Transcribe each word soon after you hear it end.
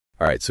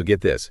All right, so get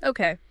this.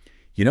 Okay.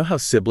 You know how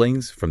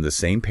siblings from the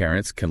same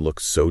parents can look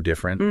so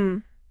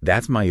different?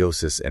 That's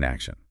meiosis in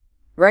action.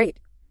 Right.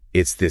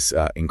 It's this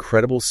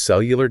incredible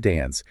cellular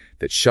dance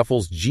that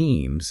shuffles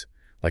genes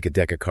like a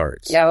deck of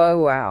cards. Yeah, oh,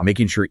 wow.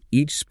 Making sure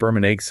each sperm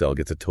and egg cell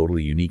gets a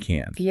totally unique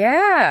hand.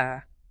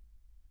 Yeah.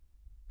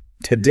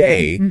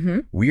 Today,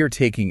 we are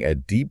taking a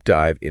deep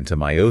dive into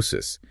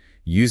meiosis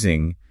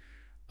using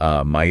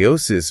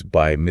Meiosis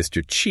by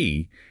Mr.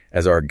 Chi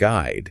as our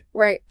guide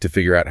to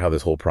figure out how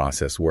this whole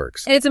process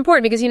works. And it's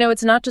important because,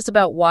 it's not just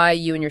about why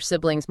you and your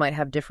siblings might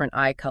have different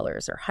eye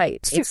colors or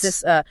height. It's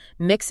this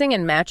mixing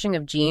and matching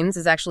of genes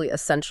is actually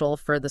essential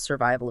for the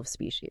survival of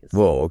species.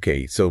 Whoa,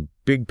 okay. So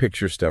big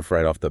picture stuff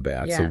right off the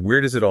bat. Yeah. So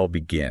where does it all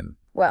begin?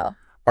 Well,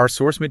 our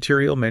source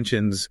material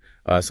mentions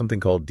something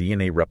called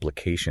DNA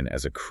replication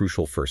as a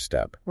crucial first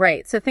step.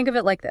 Right. So think of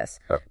it like this.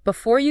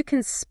 Before you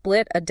can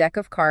split a deck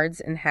of cards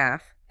in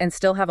half and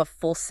still have a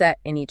full set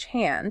in each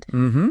hand,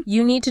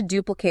 you need to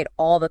duplicate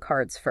all the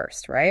cards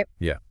first, right?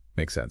 Yeah,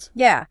 makes sense.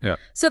 Yeah.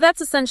 So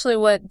that's essentially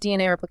what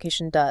DNA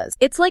replication does.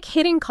 It's like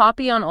hitting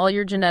copy on all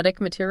your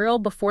genetic material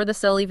before the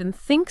cell even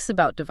thinks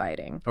about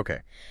dividing.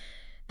 Okay.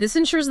 This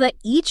ensures that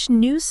each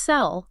new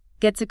cell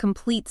gets a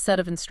complete set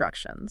of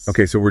instructions.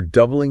 Okay, so we're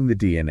doubling the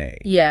DNA.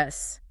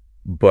 Yes.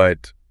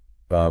 But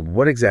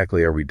what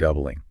exactly are we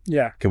doubling?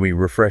 Yeah. Can we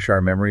refresh our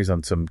memories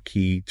on some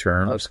key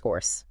terms? Of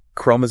course.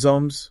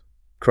 Chromosomes,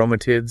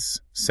 chromatids,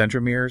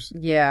 centromeres?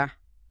 Yeah.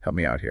 Help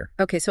me out here.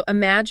 Okay, so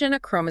imagine a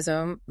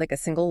chromosome like a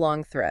single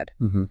long thread.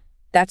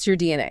 That's your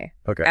DNA.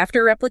 Okay.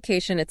 After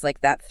replication, it's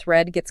like that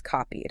thread gets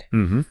copied.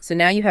 So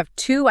now you have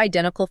two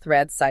identical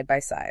threads side by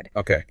side.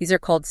 Okay. These are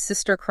called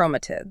sister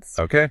chromatids.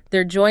 Okay.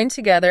 They're joined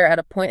together at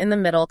a point in the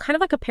middle, kind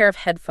of like a pair of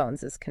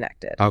headphones is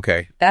connected.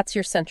 Okay. That's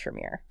your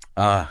centromere.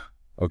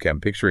 Okay,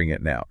 I'm picturing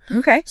it now.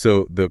 Okay.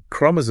 So the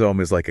chromosome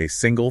is like a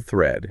single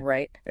thread.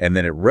 Right. And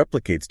then it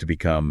replicates to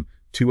become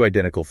two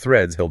identical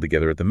threads held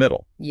together at the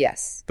middle.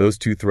 Yes. Those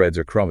two threads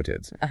are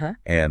chromatids.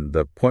 And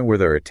the point where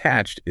they're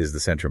attached is the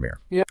centromere.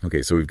 Yep.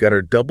 Okay, so we've got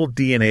our double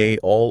DNA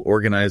all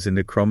organized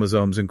into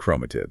chromosomes and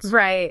chromatids.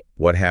 Right.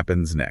 What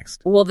happens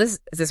next? Well, this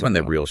When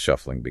the real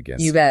shuffling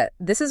begins. You bet.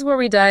 This is where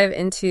we dive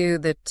into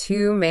the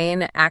two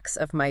main acts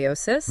of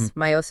meiosis,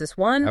 meiosis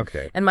 1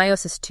 and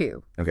meiosis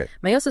 2. Okay.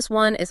 Meiosis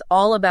 1 is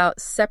all about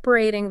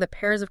separating the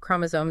pairs of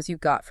chromosomes you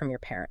got from your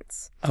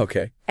parents.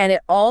 Okay. And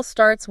it all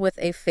starts with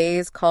a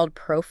phase called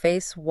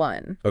prophase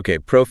 1. Okay,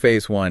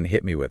 prophase 1,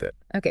 hit me with it.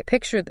 Okay,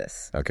 picture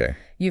this. Okay.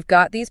 You've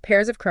got these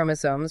pairs of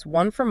chromosomes,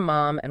 one from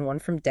mom and one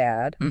from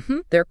dad.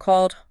 They're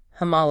called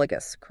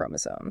homologous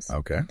chromosomes.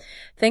 Okay.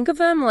 Think of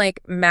them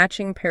like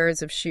matching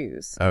pairs of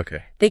shoes.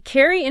 Okay. They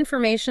carry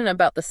information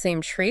about the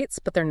same traits,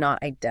 but they're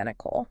not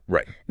identical.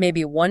 Right.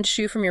 Maybe one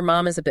shoe from your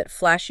mom is a bit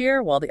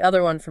flashier, while the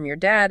other one from your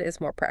dad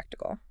is more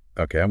practical.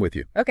 Okay, I'm with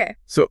you. Okay.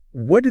 So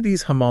what do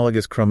these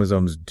homologous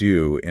chromosomes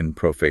do in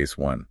prophase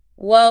 1?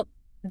 Well,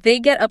 they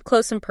get up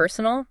close and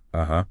personal.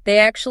 Uh-huh. They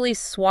actually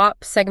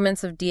swap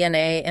segments of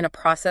DNA in a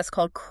process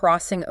called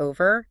crossing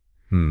over.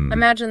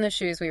 Imagine the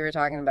shoes we were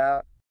talking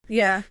about.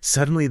 Yeah.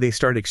 Suddenly they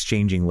start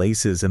exchanging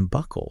laces and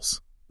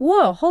buckles.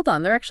 Whoa, hold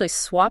on. They're actually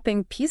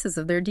swapping pieces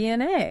of their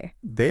DNA.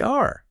 They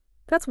are.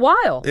 That's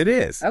wild. It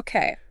is.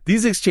 Okay.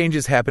 These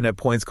exchanges happen at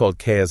points called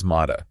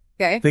chiasmata.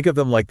 Okay. Think of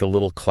them like the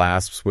little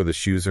clasps where the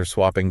shoes are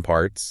swapping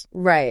parts.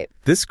 Right.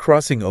 This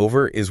crossing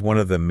over is one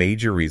of the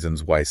major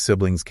reasons why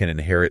siblings can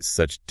inherit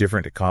such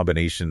different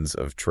combinations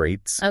of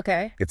traits.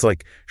 Okay. It's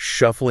like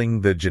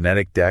shuffling the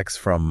genetic decks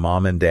from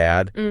mom and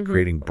dad,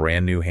 creating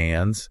brand new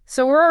hands.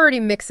 So we're already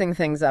mixing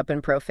things up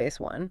in prophase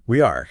 1. We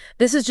are.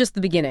 This is just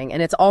the beginning,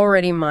 and it's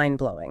already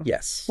mind-blowing.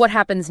 Yes. What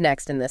happens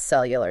next in this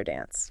cellular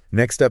dance?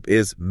 Next up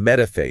is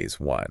metaphase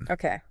 1,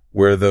 Okay.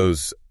 where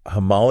those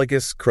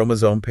homologous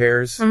chromosome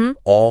pairs,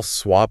 all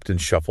swapped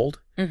and shuffled,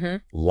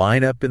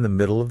 line up in the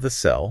middle of the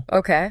cell.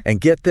 Okay.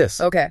 And get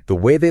this. Okay. The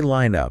way they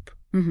line up,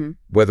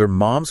 whether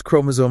mom's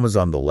chromosome is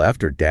on the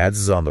left or dad's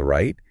is on the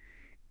right,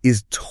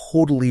 is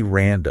totally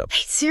random.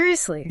 Hey,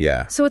 seriously?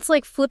 Yeah. So it's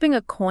like flipping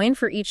a coin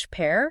for each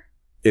pair?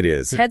 It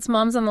is. Heads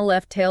mom's on the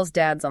left, tails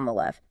dad's on the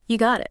left. You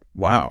got it.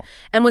 Wow.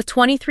 And with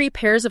 23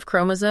 pairs of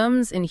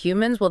chromosomes in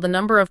humans, well, the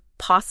number of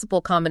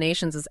possible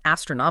combinations is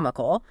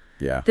astronomical.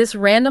 Yeah. This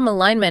random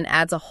alignment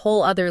adds a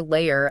whole other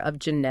layer of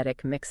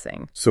genetic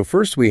mixing. So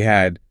first we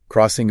had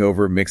crossing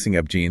over, mixing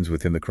up genes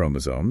within the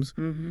chromosomes.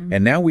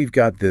 And now we've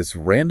got this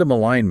random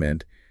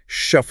alignment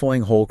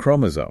shuffling whole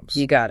chromosomes.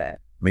 You got it.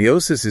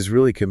 Meiosis is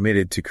really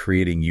committed to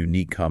creating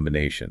unique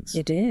combinations.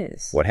 It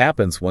is. What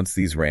happens once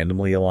these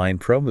randomly aligned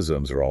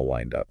chromosomes are all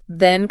lined up?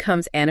 Then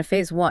comes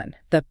anaphase 1,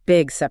 the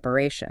big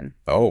separation.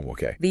 Oh,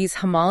 okay. These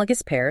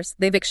homologous pairs,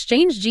 they've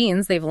exchanged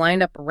genes, they've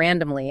lined up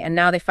randomly, and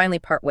now they finally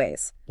part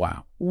ways.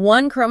 Wow.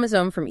 One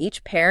chromosome from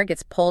each pair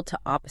gets pulled to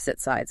opposite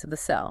sides of the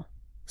cell.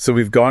 So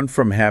we've gone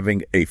from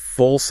having a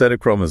full set of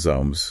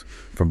chromosomes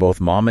from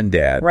both mom and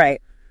dad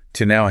Right.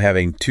 to now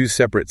having two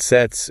separate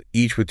sets,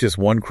 each with just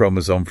one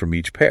chromosome from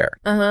each pair.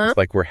 It's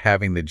like we're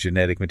having the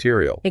genetic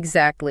material.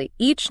 Exactly.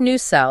 Each new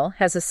cell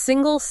has a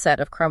single set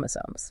of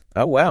chromosomes.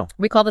 Oh, wow.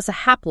 We call this a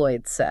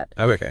haploid set.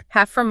 Oh, okay.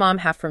 Half from mom,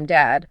 half from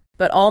dad,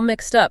 but all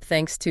mixed up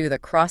thanks to the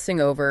crossing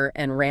over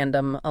and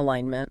random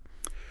alignment.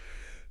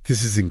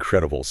 This is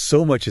incredible.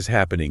 So much is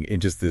happening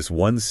in just this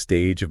one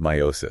stage of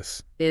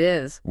meiosis. It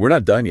is. We're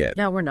not done yet.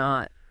 No, we're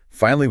not.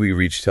 Finally, we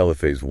reach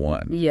telophase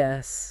 1.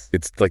 Yes.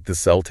 It's like the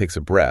cell takes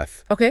a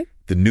breath. Okay.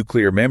 The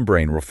nuclear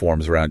membrane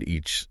reforms around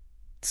each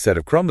set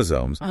of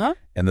chromosomes,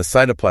 and the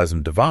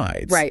cytoplasm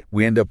divides. Right.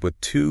 We end up with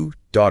 2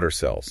 daughter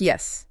cells.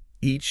 Yes.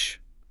 Each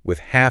with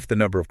half the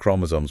number of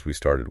chromosomes we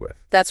started with.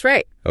 That's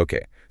right.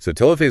 Okay. So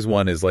telophase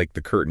 1 is like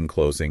the curtain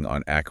closing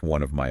on Act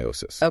 1 of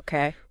meiosis.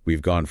 Okay.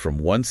 We've gone from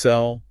one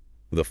cell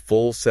with a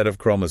full set of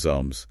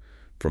chromosomes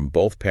from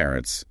both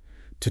parents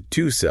to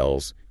 2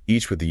 cells,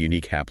 each with a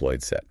unique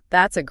haploid set.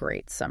 That's a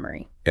great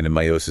summary. And in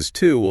meiosis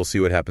 2, we'll see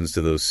what happens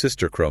to those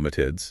sister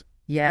chromatids.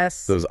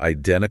 Yes. Those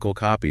identical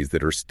copies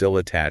that are still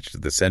attached to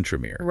the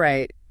centromere.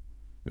 Right.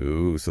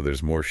 Ooh, so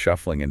there's more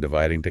shuffling and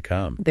dividing to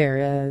come.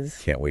 There is.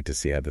 Can't wait to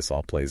see how this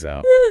all plays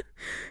out.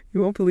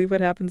 You won't believe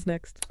what happens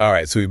next. All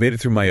right, so we've made it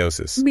through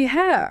meiosis. We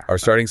have. Our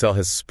starting cell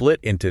has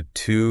split into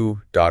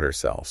 2 daughter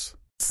cells,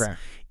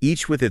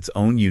 each with its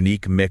own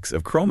unique mix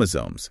of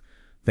chromosomes,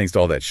 thanks to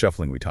all that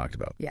shuffling we talked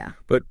about. Yeah.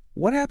 But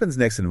what happens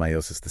next in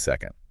meiosis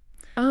II?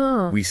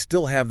 Oh. We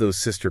still have those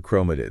sister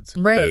chromatids,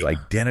 those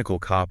identical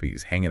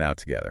copies hanging out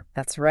together.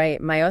 That's right.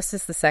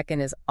 Meiosis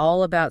II is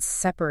all about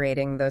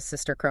separating those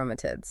sister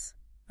chromatids.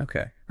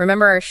 Okay.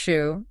 Remember our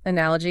shoe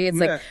analogy? It's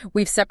like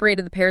we've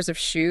separated the pairs of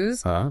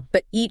shoes,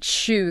 but each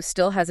shoe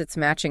still has its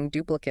matching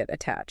duplicate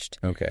attached.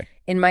 Okay.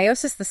 In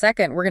meiosis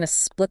II, we're going to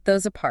split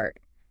those apart,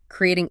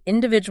 creating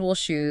individual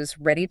shoes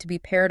ready to be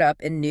paired up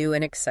in new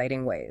and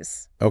exciting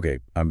ways. Okay,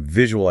 I'm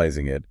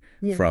visualizing it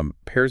from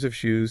pairs of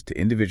shoes to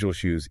individual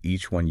shoes,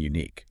 each one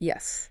unique.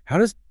 Yes. How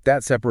does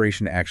that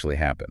separation actually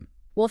happen?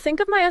 Well, think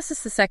of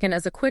meiosis II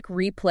as a quick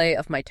replay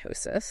of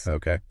mitosis.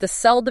 Okay. The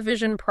cell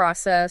division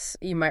process,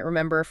 you might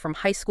remember from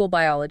high school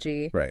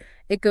biology. Right.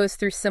 It goes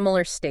through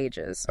similar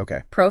stages.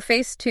 Okay.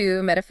 Prophase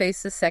 2,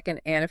 metaphase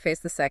II,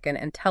 anaphase II,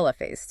 and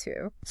telophase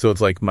 2. So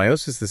it's like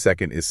meiosis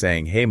II is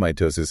saying, hey,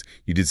 mitosis,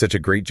 you did such a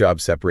great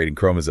job separating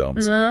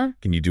chromosomes.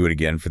 Can you do it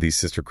again for these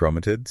sister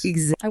chromatids?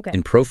 Exactly. Okay.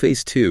 In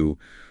prophase 2,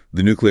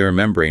 the nuclear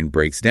membrane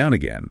breaks down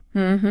again,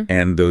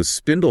 and those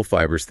spindle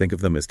fibers, think of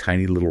them as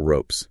tiny little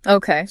ropes.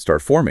 Okay.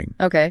 Start forming.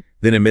 Okay.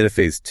 Then in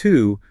metaphase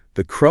 2,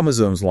 the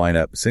chromosomes line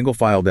up single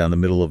file down the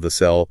middle of the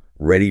cell,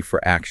 ready for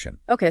action.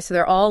 Okay, so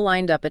they're all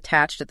lined up,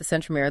 attached at the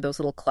centromere, those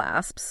little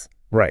clasps.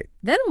 Right.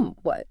 Then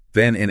what?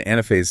 Then in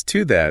anaphase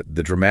 2,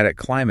 the dramatic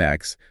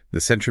climax, the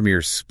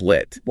centromere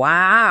split.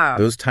 Wow.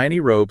 Those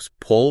tiny ropes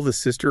pull the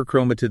sister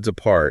chromatids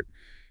apart,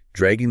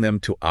 dragging them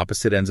to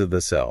opposite ends of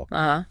the cell.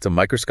 It's a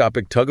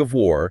microscopic tug of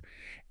war,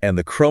 and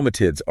the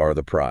chromatids are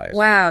the prize.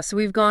 Wow, so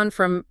we've gone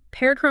from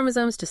paired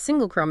chromosomes to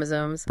single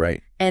chromosomes.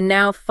 Right. And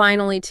now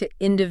finally to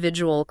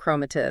individual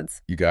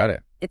chromatids. You got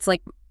it. It's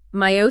like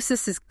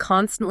meiosis is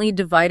constantly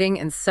dividing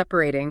and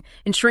separating,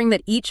 ensuring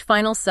that each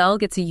final cell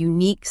gets a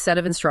unique set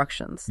of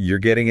instructions. You're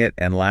getting it.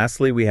 And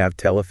lastly, we have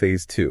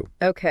telophase 2.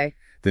 Okay.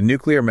 The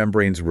nuclear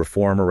membranes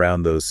reform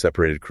around those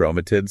separated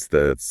chromatids,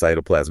 the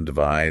cytoplasm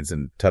divides,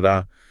 and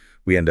ta-da,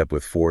 we end up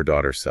with 4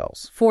 daughter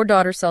cells. 4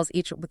 daughter cells,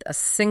 each with a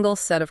single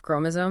set of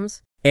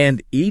chromosomes.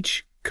 And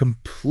each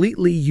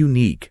completely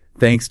unique,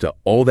 thanks to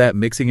all that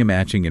mixing and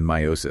matching in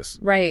meiosis.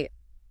 Right.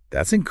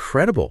 That's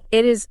incredible.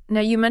 It is. Now,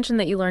 you mentioned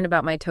that you learned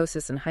about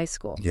mitosis in high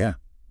school. Yeah.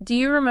 Do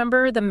you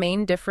remember the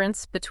main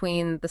difference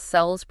between the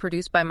cells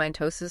produced by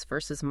mitosis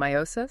versus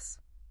meiosis?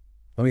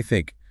 Let me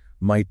think.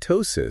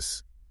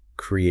 Mitosis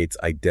creates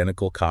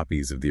identical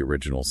copies of the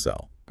original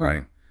cell,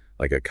 right?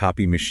 Like a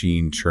copy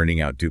machine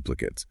churning out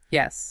duplicates.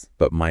 Yes.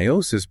 But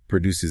meiosis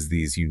produces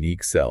these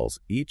unique cells,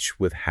 each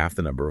with half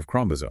the number of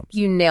chromosomes.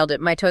 You nailed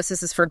it.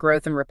 Mitosis is for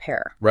growth and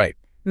repair. Right.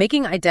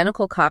 Making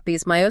identical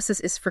copies,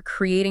 meiosis is for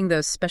creating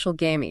those special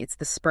gametes,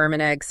 the sperm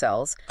and egg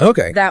cells,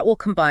 that will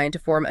combine to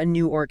form a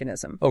new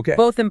organism. Okay.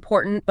 Both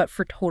important, but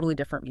for totally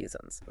different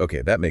reasons.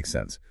 Okay, that makes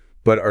sense.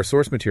 But our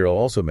source material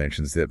also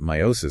mentions that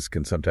meiosis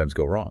can sometimes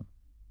go wrong.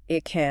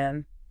 It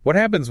can. What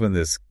happens when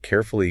this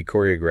carefully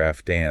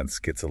choreographed dance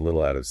gets a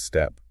little out of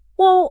step?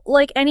 Well,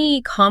 like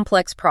any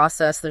complex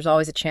process, there's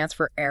always a chance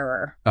for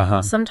error.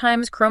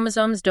 Sometimes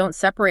chromosomes don't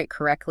separate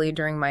correctly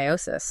during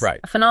meiosis. Right.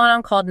 A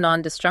phenomenon called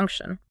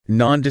non-disjunction.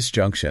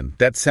 Non-disjunction.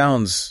 That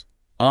sounds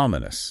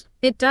ominous.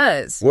 It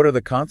does. What are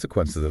the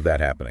consequences of that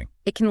happening?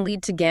 It can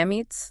lead to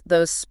gametes,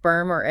 those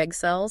sperm or egg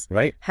cells,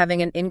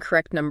 having an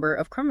incorrect number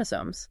of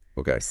chromosomes.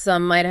 Okay.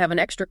 Some might have an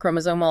extra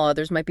chromosome while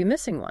others might be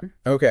missing one.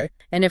 Okay.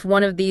 And if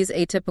one of these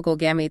atypical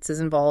gametes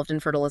is involved in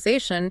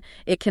fertilization,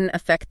 it can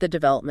affect the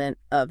development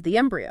of the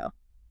embryo.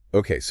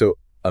 Okay, so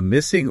a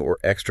missing or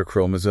extra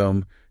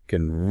chromosome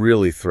can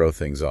really throw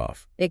things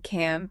off. It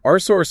can. Our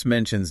source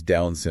mentions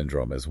Down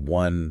syndrome as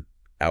one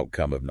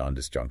outcome of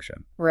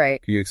non-disjunction.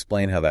 Right. Can you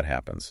explain how that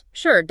happens?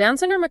 Sure. Down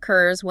syndrome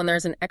occurs when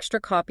there's an extra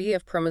copy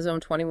of chromosome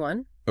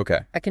 21. Okay.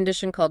 A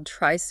condition called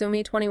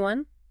trisomy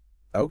 21.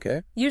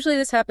 Okay. Usually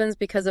this happens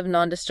because of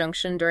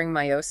non-disjunction during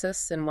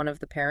meiosis in one of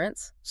the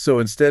parents. So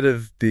instead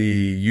of the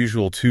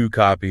usual 2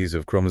 copies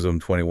of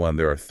chromosome 21,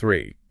 there are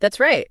 3. That's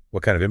right.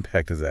 What kind of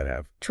impact does that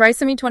have?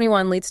 Trisomy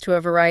 21 leads to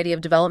a variety of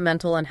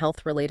developmental and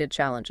health-related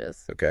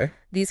challenges. Okay.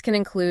 These can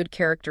include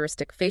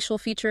characteristic facial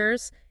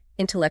features,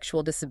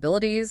 intellectual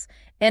disabilities,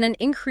 and an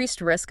increased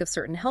risk of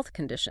certain health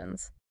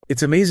conditions.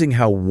 It's amazing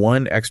how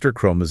one extra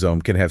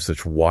chromosome can have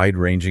such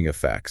wide-ranging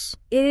effects.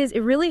 It is.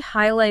 It really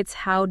highlights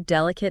how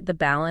delicate the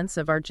balance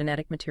of our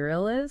genetic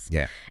material is.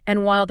 Yeah.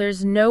 And while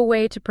there's no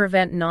way to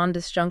prevent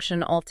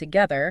non-disjunction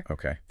altogether,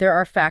 there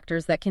are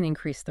factors that can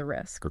increase the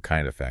risk. What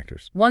kind of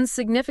factors? One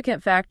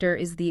significant factor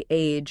is the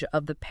age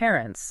of the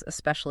parents,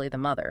 especially the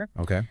mother.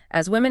 Okay.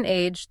 As women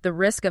age, the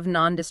risk of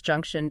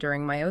non-disjunction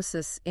during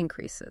meiosis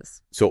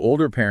increases. So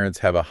older parents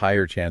have a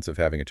higher chance of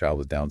having a child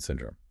with Down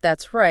syndrome.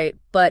 That's right,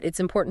 but it's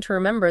important to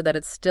remember that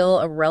it's still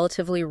a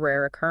relatively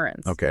rare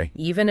occurrence. Okay.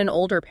 Even in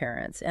older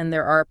parents, and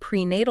there are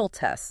prenatal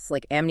tests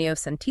like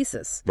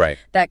amniocentesis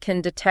that can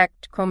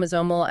detect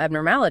chromosomal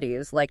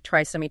abnormalities like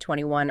trisomy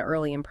 21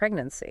 early in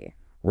pregnancy.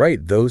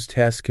 Right. Those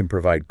tests can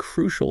provide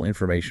crucial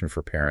information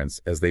for parents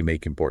as they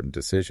make important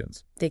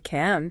decisions. They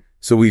can.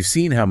 So we've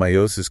seen how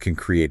meiosis can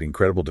create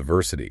incredible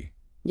diversity.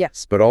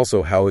 Yes. But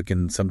also how it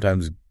can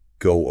sometimes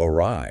go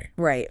awry.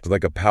 Right. It's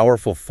like a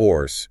powerful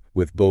force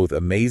with both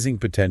amazing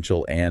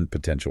potential and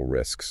potential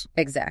risks.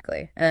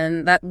 Exactly.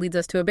 And that leads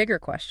us to a bigger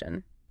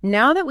question.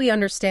 Now that we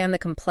understand the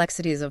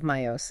complexities of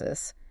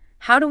meiosis,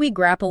 how do we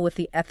grapple with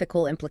the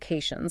ethical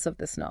implications of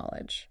this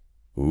knowledge?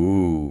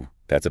 Ooh,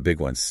 that's a big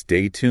one.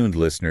 Stay tuned,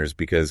 listeners,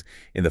 because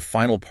in the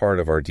final part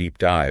of our deep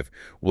dive,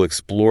 we'll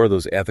explore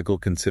those ethical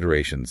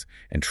considerations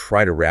and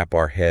try to wrap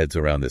our heads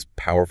around this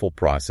powerful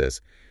process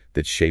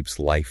that shapes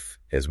life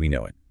as we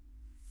know it.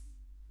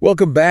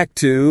 Welcome back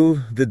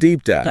to the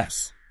deep dive.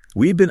 Yes.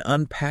 We've been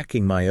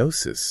unpacking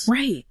meiosis.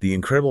 Right. The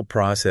incredible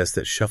process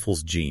that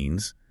shuffles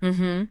genes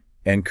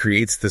and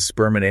creates the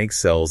sperm and egg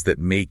cells that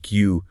make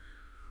you,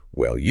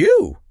 well,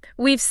 you.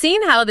 We've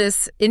seen how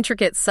this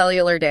intricate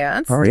cellular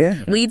dance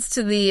leads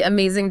to the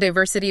amazing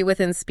diversity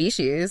within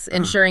species,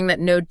 ensuring that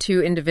no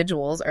 2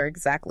 individuals are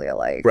exactly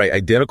alike. Right.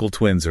 Identical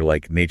twins are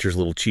like nature's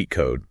little cheat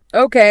code.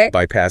 Okay.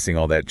 Bypassing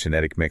all that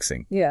genetic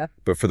mixing. Yeah.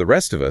 But for the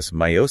rest of us,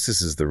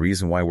 meiosis is the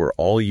reason why we're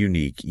all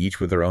unique, each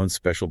with our own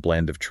special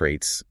blend of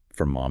traits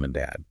from mom and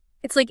dad.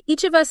 It's like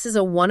each of us is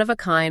a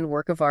one-of-a-kind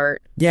work of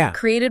art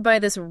created by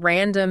this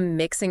random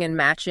mixing and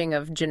matching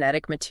of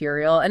genetic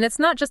material. And it's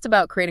not just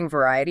about creating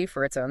variety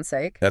for its own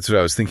sake. That's what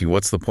I was thinking.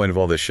 What's the point of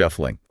all this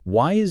shuffling?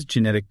 Why is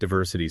genetic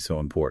diversity so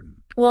important?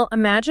 Well,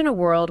 imagine a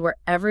world where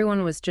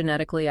everyone was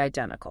genetically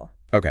identical.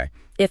 Okay.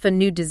 If a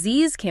new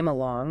disease came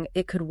along,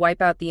 it could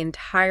wipe out the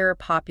entire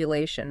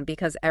population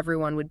because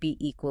everyone would be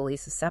equally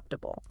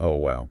susceptible. Oh,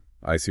 wow.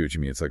 I see what you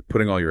mean. It's like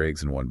putting all your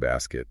eggs in one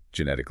basket,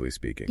 genetically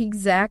speaking.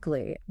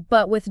 Exactly.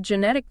 But with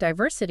genetic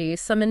diversity,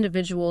 some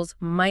individuals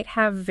might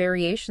have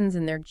variations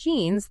in their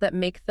genes that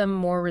make them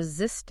more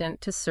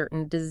resistant to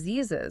certain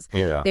diseases.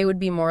 Yeah. They would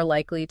be more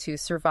likely to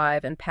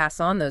survive and pass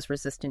on those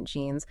resistant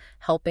genes,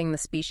 helping the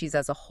species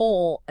as a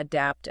whole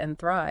adapt and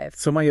thrive.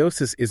 So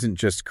meiosis isn't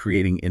just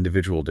creating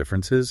individual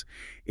differences.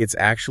 It's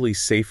actually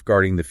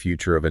safeguarding the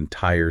future of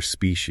entire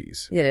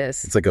species. It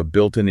is. It's like a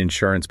built-in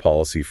insurance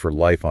policy for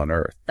life on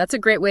Earth. That's a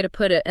great way to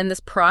put it. And this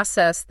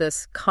process,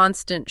 this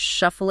constant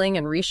shuffling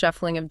and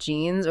reshuffling of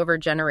genes over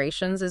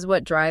generations is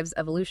what drives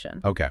evolution.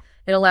 Okay.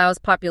 It allows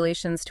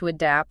populations to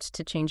adapt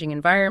to changing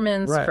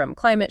environments, from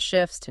climate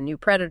shifts to new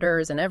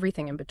predators and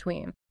everything in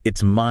between.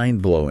 It's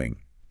mind-blowing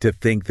to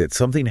think that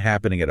something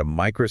happening at a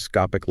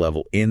microscopic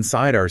level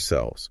inside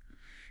ourselves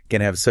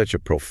can have such a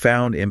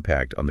profound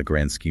impact on the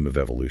grand scheme of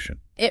evolution.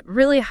 It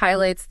really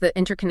highlights the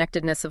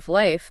interconnectedness of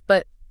life.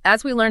 But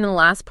as we learned in the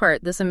last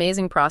part, this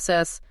amazing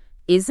process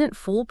isn't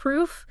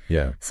foolproof.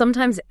 Yeah.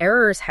 Sometimes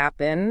errors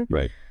happen.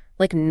 Right.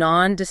 Like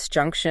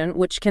non-disjunction,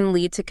 which can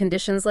lead to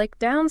conditions like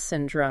Down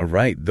syndrome.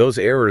 Right. Those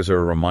errors are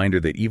a reminder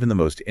that even the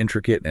most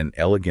intricate and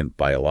elegant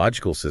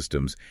biological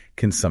systems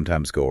can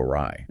sometimes go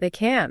awry. They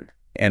can.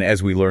 And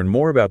as we learn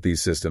more about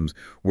these systems,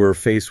 we're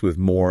faced with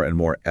more and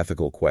more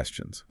ethical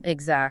questions.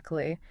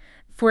 Exactly.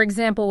 For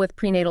example, with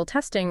prenatal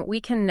testing,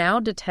 we can now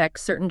detect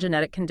certain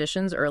genetic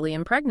conditions early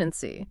in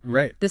pregnancy.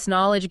 Right. This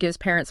knowledge gives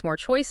parents more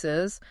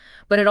choices,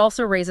 but it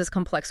also raises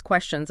complex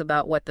questions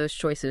about what those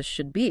choices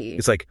should be.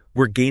 It's like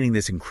we're gaining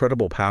this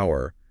incredible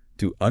power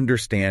to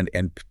understand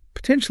and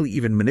potentially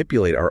even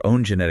manipulate our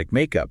own genetic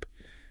makeup.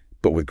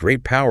 But with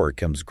great power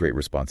comes great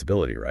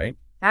responsibility, right?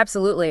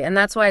 Absolutely. And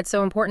that's why it's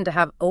so important to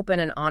have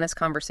open and honest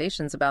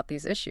conversations about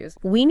these issues.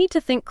 We need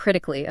to think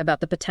critically about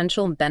the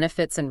potential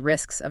benefits and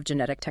risks of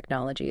genetic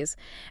technologies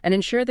and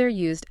ensure they're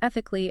used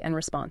ethically and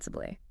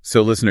responsibly.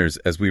 So listeners,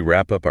 as we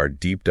wrap up our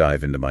deep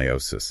dive into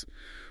meiosis,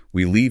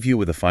 we leave you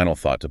with a final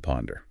thought to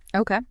ponder.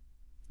 Okay.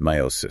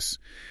 meiosis.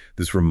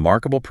 This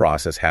remarkable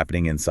process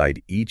happening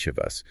inside each of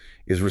us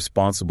is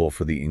responsible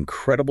for the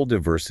incredible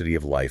diversity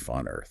of life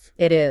on Earth.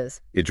 It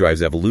is. It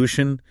drives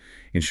evolution,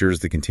 ensures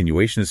the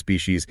continuation of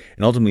species,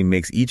 and ultimately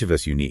makes each of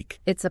us unique.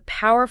 It's a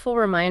powerful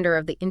reminder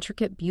of the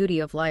intricate beauty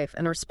of life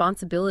and the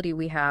responsibility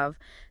we have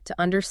to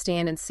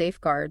understand and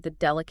safeguard the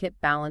delicate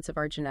balance of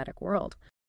our genetic world.